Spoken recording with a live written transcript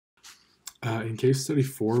In case study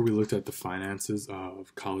 4, we looked at the finances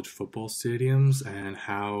of college football stadiums and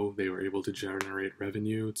how they were able to generate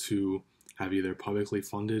revenue to have either publicly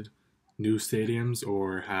funded new stadiums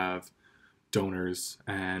or have donors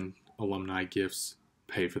and alumni gifts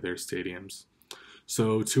pay for their stadiums.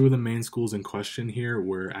 So, two of the main schools in question here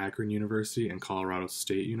were Akron University and Colorado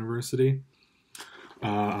State University.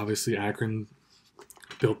 Obviously, Akron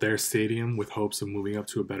built their stadium with hopes of moving up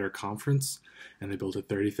to a better conference, and they built a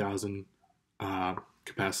 30,000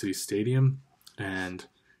 capacity stadium, and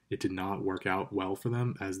it did not work out well for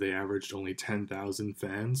them as they averaged only 10,000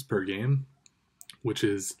 fans per game, which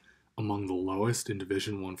is among the lowest in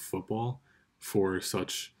Division One football for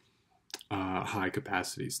such high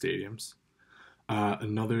capacity stadiums.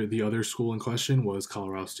 The other school in question was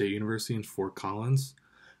Colorado State University in Fort Collins.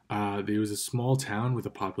 It was a small town with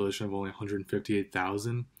a population of only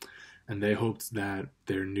 158,000, and they hoped that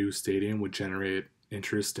their new stadium would generate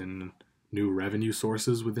interest in new revenue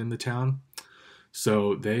sources within the town.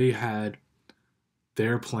 So they had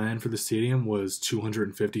their plan for the stadium was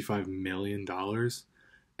 $255 million,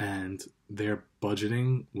 and their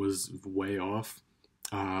budgeting was way off.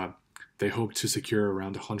 They hoped to secure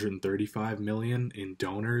around 135 million in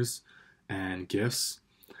donors and gifts,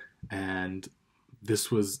 and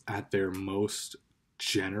this was at their most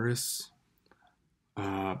generous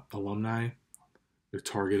alumni. They're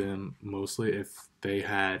targeting mostly if they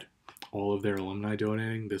had all of their alumni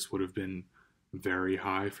donating, this would have been very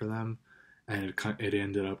high for them. And it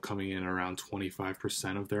ended up coming in around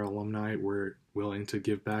 25% of their alumni were willing to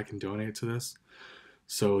give back and donate to this.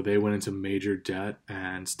 So they went into major debt,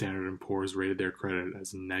 and Standard & Poor's rated their credit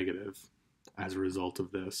as negative as a result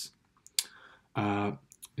of this.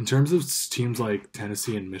 In terms of teams like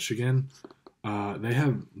Tennessee and Michigan, they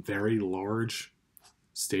have very large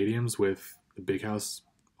stadiums with the Big House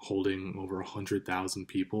holding over 100,000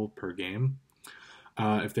 people per game.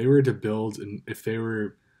 If they were to build, and if they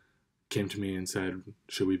were came to me and said,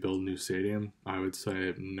 "Should we build a new stadium?" I would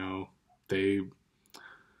say no. They're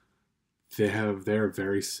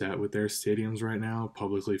very set with their stadiums right now,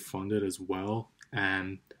 publicly funded as well,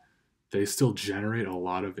 and they still generate a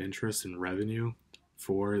lot of interest and revenue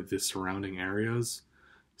for the surrounding areas.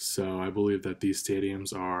 So I believe that these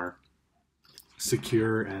stadiums are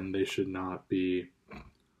secure and they should not be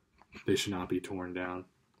torn down.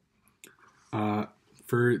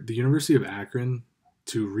 For the University of Akron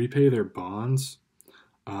to repay their bonds,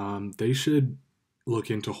 they should look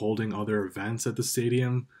into holding other events at the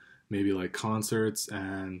stadium, maybe like concerts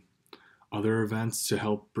and other events to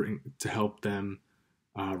help them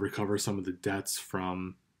recover some of the debts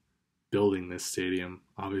from building this stadium.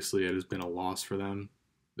 Obviously, it has been a loss for them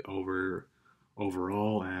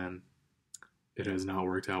overall, and it has not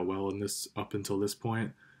worked out well in this up until this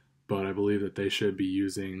point. But I believe that they should be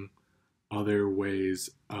using other ways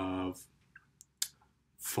of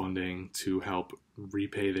funding to help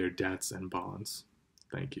repay their debts and bonds.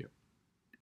 Thank you.